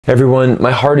Everyone,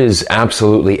 my heart is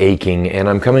absolutely aching, and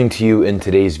I'm coming to you in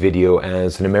today's video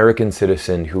as an American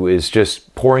citizen who is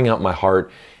just pouring out my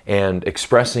heart and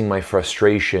expressing my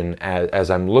frustration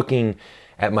as I'm looking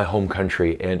at my home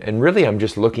country. And really, I'm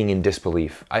just looking in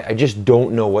disbelief. I just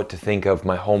don't know what to think of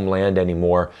my homeland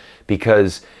anymore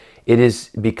because it has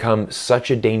become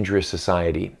such a dangerous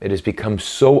society. It has become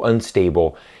so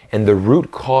unstable, and the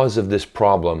root cause of this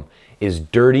problem is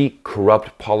dirty,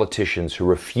 corrupt politicians who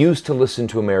refuse to listen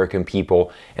to American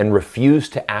people and refuse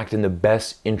to act in the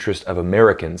best interest of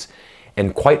Americans.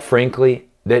 And quite frankly,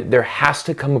 there has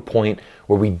to come a point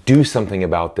where we do something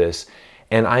about this.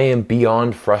 And I am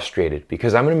beyond frustrated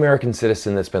because I'm an American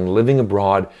citizen that's been living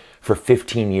abroad for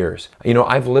 15 years. You know,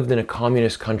 I've lived in a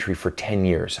communist country for 10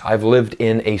 years. I've lived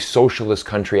in a socialist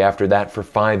country after that for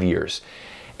 5 years.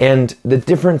 And the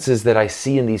differences that I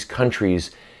see in these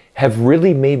countries have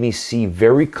really made me see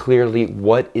very clearly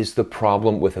what is the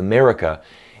problem with America.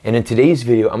 And in today's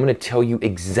video, I'm going to tell you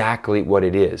exactly what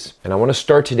it is. And I want to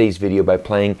start today's video by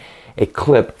playing a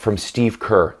clip from Steve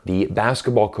Kerr, the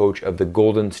basketball coach of the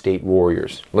Golden State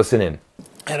Warriors. Listen in.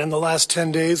 And in the last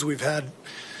 10 days, we've had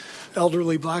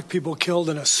elderly black people killed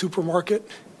in a supermarket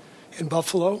in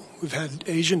Buffalo. We've had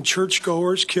Asian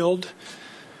churchgoers killed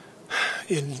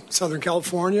in Southern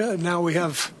California. And now we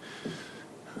have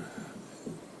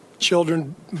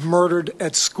children murdered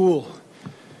at school.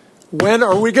 When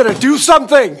are we going to do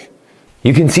something?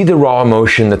 You can see the raw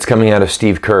emotion that's coming out of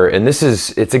Steve Kerr, and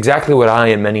it's exactly what I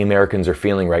and many Americans are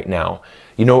feeling right now.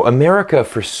 You know, America,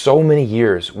 for so many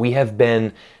years, we have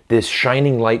been this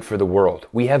shining light for the world.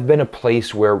 We have been a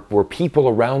place where people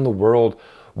around the world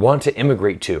want to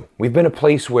immigrate to. We've been a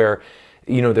place where,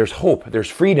 you know, there's hope,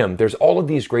 there's freedom, there's all of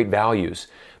these great values.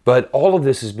 But all of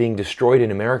this is being destroyed in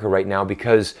America right now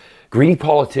because greedy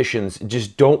politicians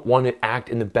just don't want to act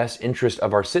in the best interest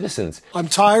of our citizens. I'm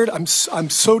tired. I'm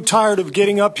so tired of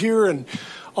getting up here and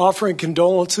offering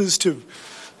condolences to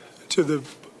the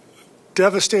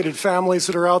devastated families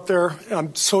that are out there.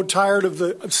 I'm so tired of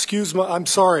I'm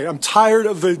tired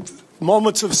of the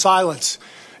moments of silence.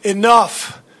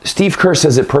 Enough. Steve Kerr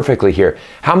says it perfectly here.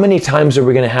 How many times are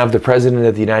we going to have the President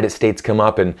of the United States come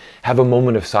up and have a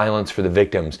moment of silence for the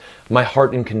victims? My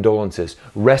heart and condolences.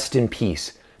 Rest in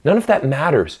peace. None of that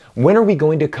matters. When are we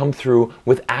going to come through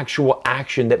with actual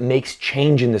action that makes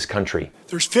change in this country?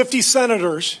 There's 50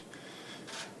 senators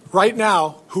right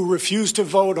now who refuse to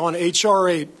vote on H.R.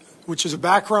 8, which is a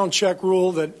background check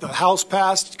rule that the House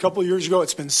passed a couple of years ago.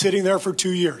 It's been sitting there for 2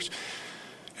 years.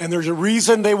 And there's a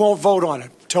reason they won't vote on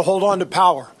it, to hold on to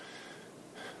power.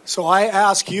 So I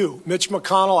ask you, Mitch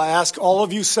McConnell, I ask all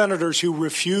of you senators who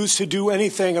refuse to do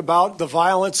anything about the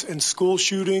violence and school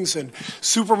shootings and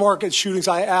supermarket shootings,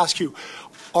 I ask you,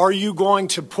 are you going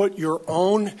to put your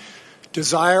own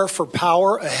desire for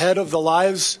power ahead of the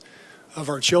lives of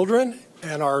our children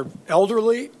and our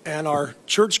elderly and our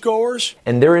churchgoers?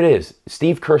 And there it is.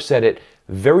 Steve Kerr said it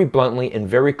very bluntly and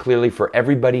very clearly for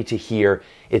everybody to hear.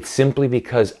 It's simply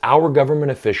because our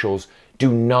government officials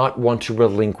do not want to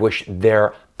relinquish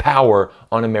their power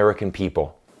on American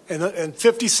people. And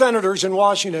 50 senators in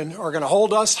Washington are going to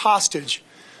hold us hostage.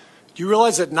 Do you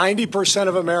realize that 90%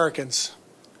 of Americans,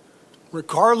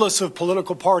 regardless of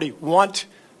political party, want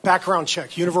background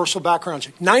check, universal background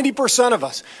check? 90% of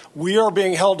us, we are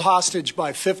being held hostage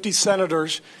by 50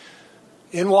 senators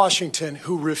in Washington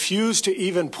who refuse to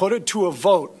even put it to a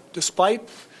vote, despite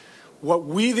what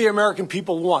we, the American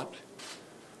people, want.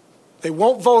 They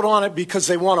won't vote on it because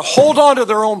they want to hold on to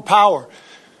their own power.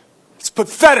 It's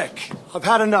pathetic. I've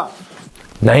had enough.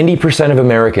 90% of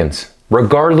Americans,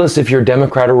 regardless if you're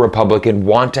Democrat or Republican,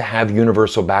 want to have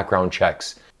universal background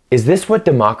checks. Is this what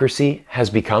democracy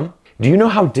has become? Do you know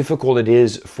how difficult it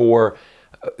is for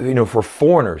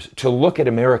foreigners to look at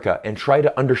America and try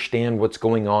to understand what's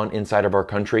going on inside of our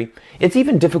country? It's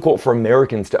even difficult for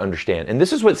Americans to understand. And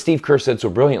this is what Steve Kerr said so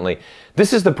brilliantly.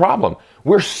 This is the problem.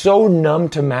 We're so numb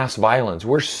to mass violence.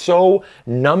 We're so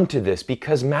numb to this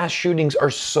because mass shootings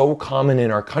are so common in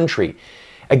our country.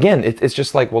 Again, it's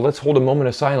just like, well, let's hold a moment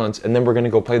of silence and then we're going to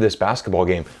go play this basketball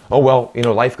game. Oh, well, you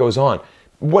know, life goes on.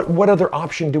 What other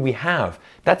option do we have?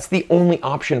 That's the only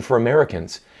option for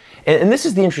Americans. And this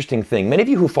is the interesting thing. Many of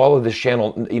you who follow this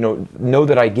channel, know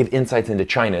that I give insights into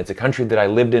China. It's a country that I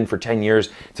lived in for 10 years.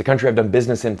 It's a country I've done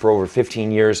business in for over 15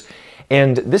 years.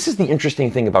 And this is the interesting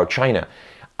thing about China.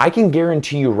 I can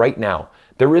guarantee you right now,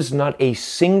 there is not a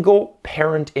single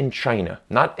parent in China,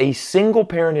 not a single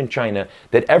parent in China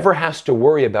that ever has to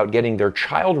worry about getting their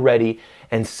child ready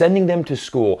and sending them to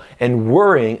school and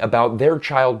worrying about their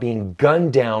child being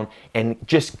gunned down and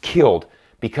just killed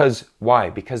Because why?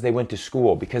 Because they went to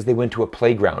school, because they went to a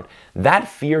playground. That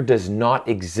fear does not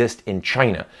exist in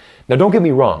China. Now, don't get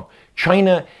me wrong.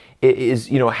 China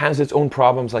has its own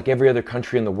problems like every other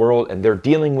country in the world, and they're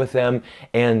dealing with them,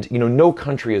 and no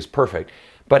country is perfect.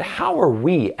 But how are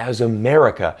we as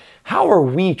America, how are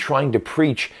we trying to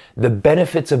preach the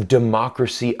benefits of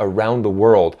democracy around the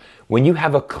world when you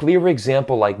have a clear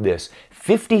example like this?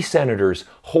 50 senators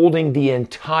holding the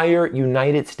entire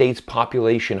United States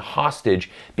population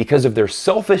hostage because of their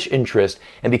selfish interest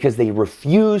and because they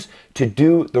refuse to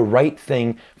do the right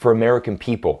thing for American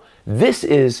people. This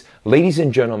is, ladies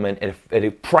and gentlemen, a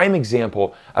prime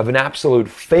example of an absolute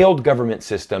failed government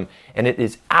system, and it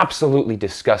is absolutely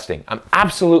disgusting. I'm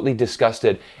absolutely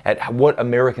disgusted at what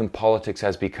American politics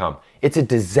has become. It's a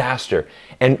disaster.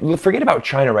 And forget about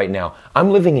China right now.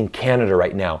 I'm living in Canada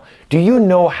right now. Do you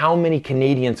know how many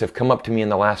Canadians have come up to me in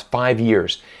the last 5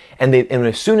 years? And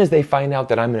as soon as they find out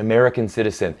that I'm an American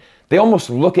citizen, they almost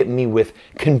look at me with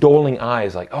condoling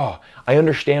eyes like, oh, I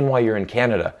understand why you're in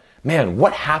Canada. Man,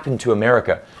 what happened to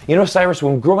America? Cyrus,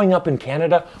 when growing up in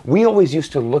Canada, we always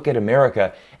used to look at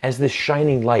America as this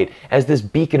shining light, as this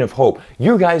beacon of hope.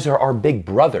 You guys are our big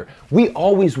brother. We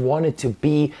always wanted to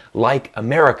be like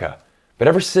America. But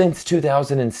ever since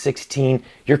 2016,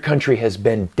 your country has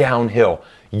been downhill.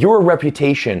 Your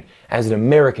reputation as an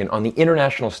American on the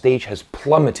international stage has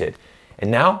plummeted. And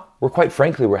now, quite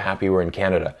frankly, we're happy we're in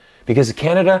Canada. Because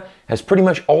Canada has pretty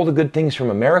much all the good things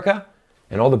from America,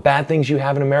 and all the bad things you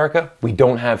have in America, we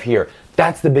don't have here.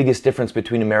 That's the biggest difference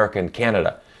between America and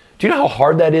Canada. Do you know how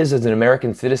hard that is as an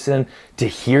American citizen to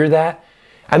hear that?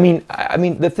 I mean,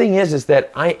 the thing is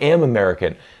that I am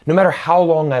American. No matter how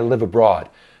long I live abroad,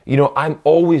 I'm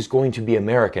always going to be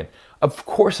American. Of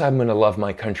course I'm going to love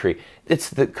my country. It's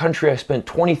the country I spent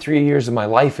 23 years of my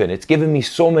life in. It's given me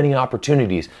so many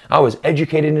opportunities. I was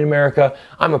educated in America.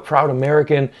 I'm a proud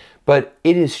American, but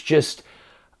it is just,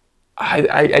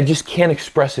 I just can't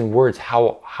express in words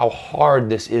how hard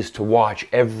this is to watch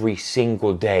every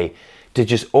single day, to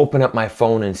just open up my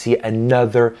phone and see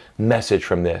another message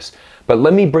from this. But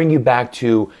let me bring you back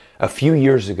to a few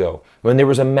years ago when there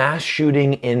was a mass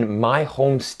shooting in my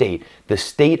home state, the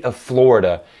state of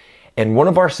Florida, and one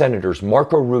of our senators,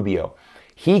 Marco Rubio,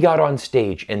 he got on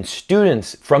stage and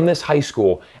students from this high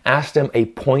school asked him a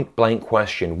point-blank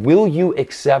question. Will you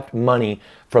accept money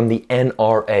from the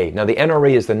NRA? Now, the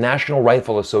NRA is the National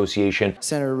Rifle Association.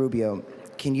 Senator Rubio,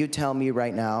 can you tell me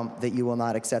right now that you will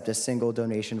not accept a single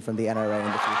donation from the NRA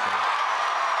in the future?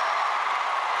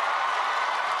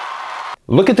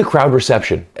 Look at the crowd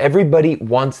reception. Everybody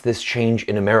wants this change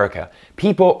in America.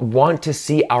 People want to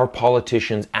see our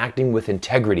politicians acting with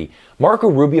integrity. Marco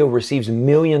Rubio receives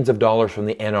millions of dollars from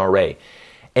the NRA.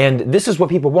 And this is what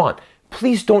people want.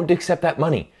 Please don't accept that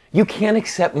money. You can't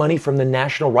accept money from the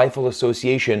National Rifle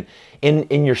Association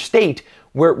in your state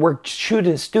where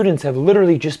students have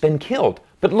literally just been killed.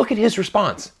 But look at his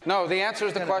response. No, the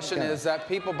answer to the question is that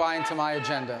people buy into my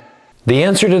agenda. The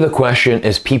answer to the question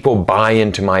is people buy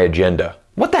into my agenda.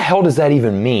 What the hell does that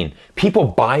even mean? People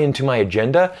buy into my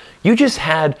agenda? You just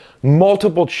had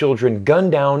multiple children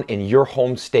gunned down in your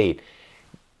home state.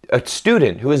 A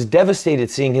student who is devastated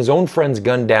seeing his own friends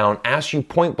gunned down asks you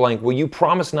point blank, will you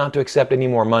promise not to accept any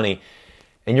more money?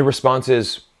 And your response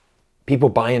is, people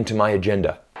buy into my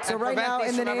agenda. So right now,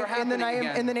 in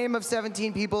the name of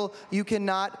 17 people, you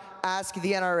cannot ask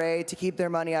the NRA to keep their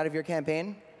money out of your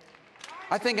campaign?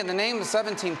 I think in the name of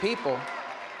 17 people,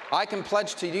 I can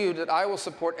pledge to you that I will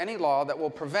support any law that will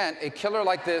prevent a killer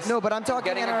like this. No, but I'm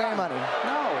talking getting NRA money.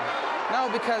 No,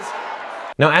 because...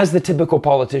 Now, as the typical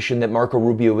politician that Marco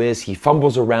Rubio is, he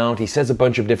fumbles around, he says a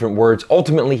bunch of different words.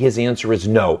 Ultimately, his answer is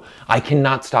no. I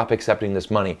cannot stop accepting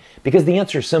this money. Because the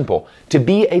answer is simple. To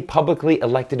be a publicly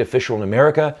elected official in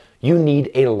America, you need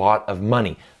a lot of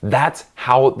money. That's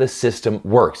how the system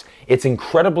works. It's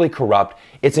incredibly corrupt,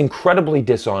 it's incredibly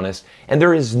dishonest, and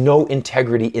there is no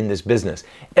integrity in this business.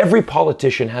 Every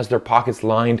politician has their pockets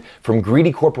lined from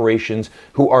greedy corporations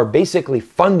who are basically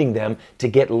funding them to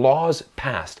get laws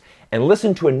passed. And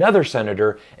listen to another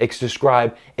senator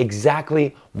describe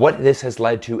exactly what this has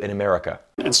led to in America.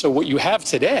 And so what you have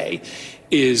today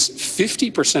is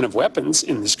 50% of weapons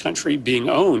in this country being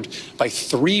owned by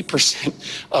 3%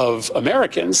 of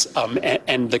Americans.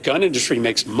 And the gun industry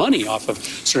makes money off of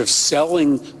sort of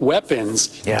selling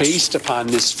weapons based upon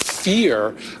this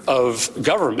fear of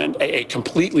government, a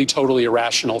completely, totally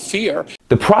irrational fear.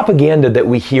 The propaganda that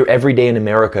we hear every day in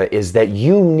America is that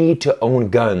you need to own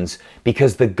guns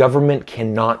because the government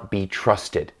cannot be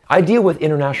trusted. I deal with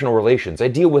international relations. I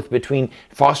deal with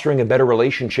fostering a better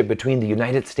relationship between the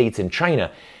United States and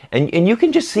China. And you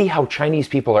can just see how Chinese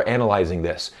people are analyzing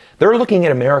this. They're looking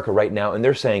at America right now and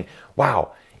they're saying,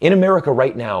 wow, in America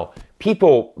right now,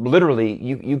 people literally,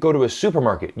 you go to a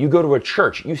supermarket, you go to a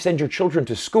church, you send your children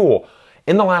to school.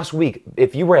 In the last week,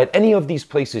 if you were at any of these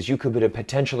places, you could have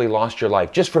potentially lost your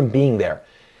life just from being there.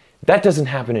 That doesn't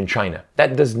happen in China.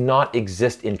 That does not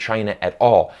exist in China at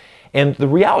all. And the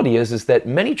reality is that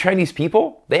many Chinese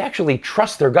people, they actually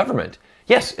trust their government.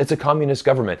 Yes, it's a communist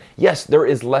government. Yes, there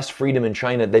is less freedom in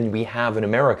China than we have in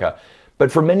America.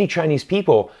 But for many Chinese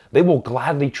people, they will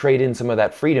gladly trade in some of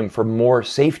that freedom for more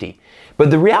safety.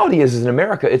 But the reality is in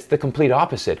America, it's the complete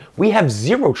opposite. We have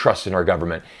zero trust in our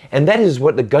government. And that is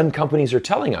what the gun companies are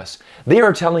telling us. They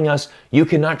are telling us, you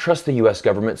cannot trust the US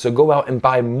government, so go out and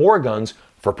buy more guns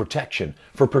for protection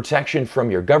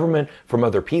from your government, from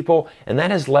other people. And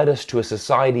that has led us to a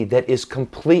society that is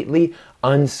completely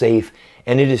unsafe.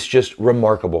 And it is just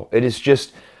remarkable. It is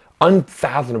just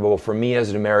unfathomable for me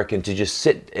as an American to just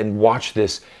sit and watch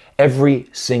this every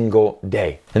single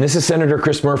day. And this is Senator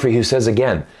Chris Murphy who says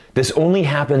again, this only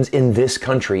happens in this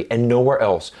country and nowhere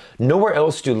else. Nowhere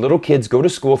else do little kids go to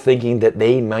school thinking that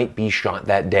they might be shot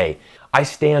that day. I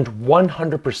stand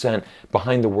 100%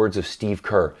 behind the words of Steve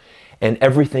Kerr and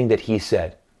everything that he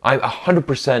said. I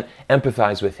 100%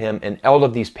 empathize with him and all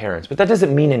of these parents, but that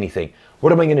doesn't mean anything.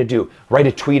 What am I gonna do? Write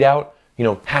a tweet out?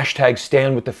 Hashtag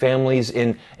stand with the families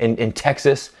in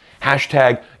Texas.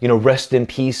 Hashtag, rest in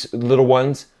peace, little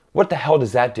ones. What the hell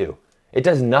does that do? It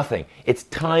does nothing. It's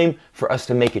time for us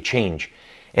to make a change.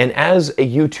 And as a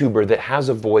YouTuber that has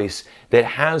a voice, that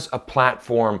has a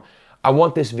platform, I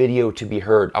want this video to be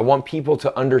heard. I want people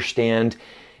to understand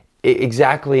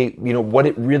exactly, what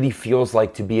it really feels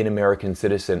like to be an American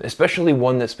citizen, especially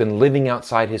one that's been living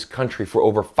outside his country for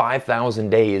over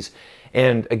 5,000 days.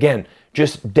 And again,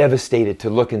 just devastated to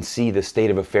look and see the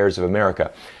state of affairs of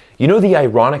America. The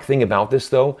ironic thing about this,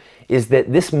 though, is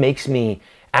that this makes me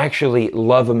actually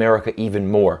love America even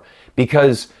more.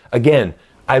 Because, again,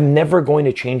 I'm never going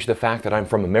to change the fact that I'm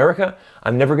from America.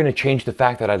 I'm never going to change the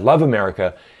fact that I love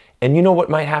America. And you know what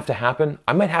might have to happen?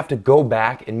 I might have to go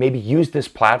back and maybe use this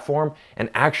platform and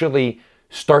actually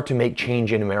start to make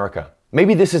change in America.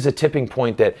 Maybe this is a tipping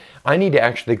point that I need to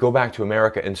actually go back to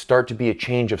America and start to be a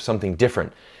change of something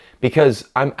different. Because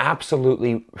I'm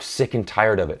absolutely sick and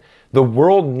tired of it. The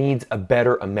world needs a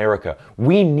better America.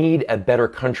 We need a better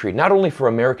country, not only for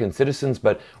American citizens,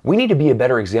 but we need to be a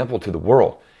better example to the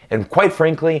world. And quite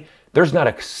frankly, there's not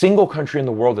a single country in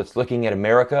the world that's looking at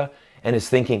America and is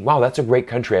thinking, wow, that's a great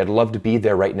country. I'd love to be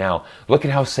there right now. Look at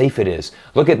how safe it is.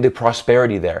 Look at the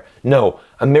prosperity there. No,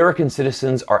 American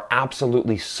citizens are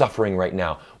absolutely suffering right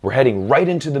now. We're heading right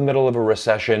into the middle of a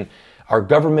recession. Our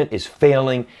government is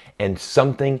failing and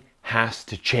something has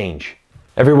to change.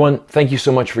 Everyone, thank you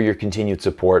so much for your continued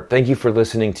support. Thank you for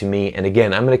listening to me. And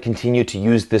again, I'm going to continue to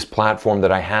use this platform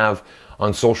that I have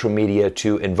on social media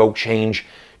to invoke change,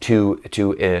 to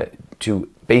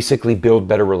basically build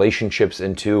better relationships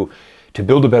and to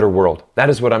build a better world. That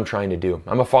is what I'm trying to do.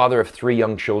 I'm a father of 3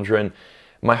 young children.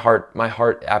 My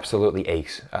heart absolutely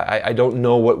aches. I don't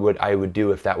know what I would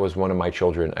do if that was one of my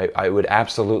children. I would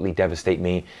absolutely devastate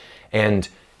me. And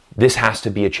this has to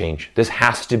be a change. This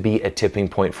has to be a tipping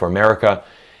point for America.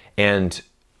 And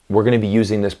we're going to be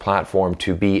using this platform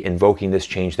to be invoking this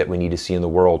change that we need to see in the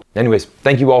world. Anyways,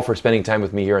 thank you all for spending time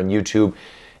with me here on YouTube.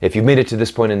 If you've made it to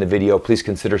this point in the video, please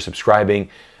consider subscribing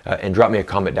and drop me a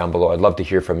comment down below. I'd love to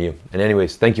hear from you. And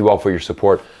anyways, thank you all for your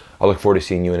support. I look forward to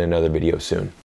seeing you in another video soon.